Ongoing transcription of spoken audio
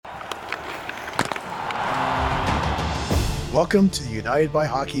Welcome to the United by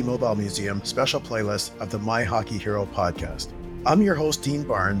Hockey Mobile Museum special playlist of the My Hockey Hero podcast. I'm your host, Dean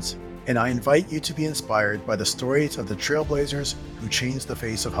Barnes, and I invite you to be inspired by the stories of the trailblazers who changed the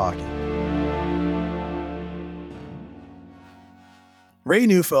face of hockey. Ray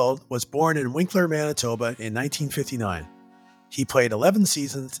Neufeld was born in Winkler, Manitoba in 1959. He played 11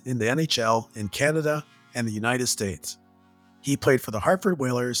 seasons in the NHL in Canada and the United States. He played for the Hartford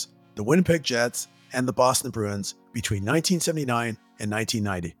Whalers, the Winnipeg Jets, and the Boston Bruins between 1979 and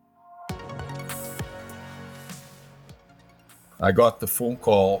 1990. I got the phone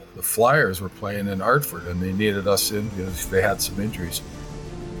call, the Flyers were playing in Hartford and they needed us in because they had some injuries.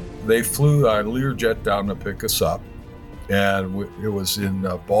 They flew a Learjet down to pick us up, and it was in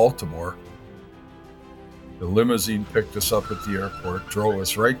Baltimore. The limousine picked us up at the airport, drove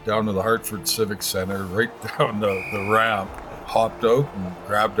us right down to the Hartford Civic Center, right down the ramp, hopped out and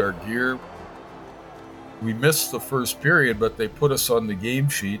grabbed our gear. We missed the first period, but they put us on the game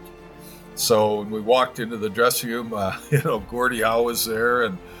sheet. So when we walked into the dressing room, Gordie Howe was there,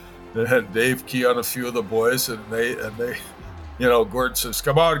 and they had Dave Key on a few of the boys, and they, Gordon says,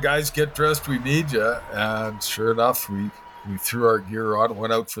 "Come on, guys, get dressed. We need you." And sure enough, we threw our gear on and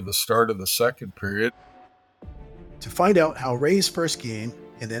went out for the start of the second period. To find out how Ray's first game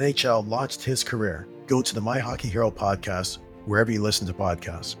in the NHL launched his career, go to the My Hockey Hero podcast, wherever you listen to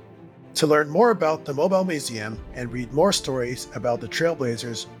podcasts. To learn more about the Mobile Museum and read more stories about the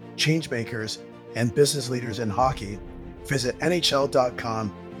trailblazers, changemakers, and business leaders in hockey, visit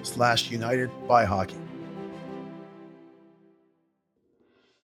nhl.com/United by Hockey.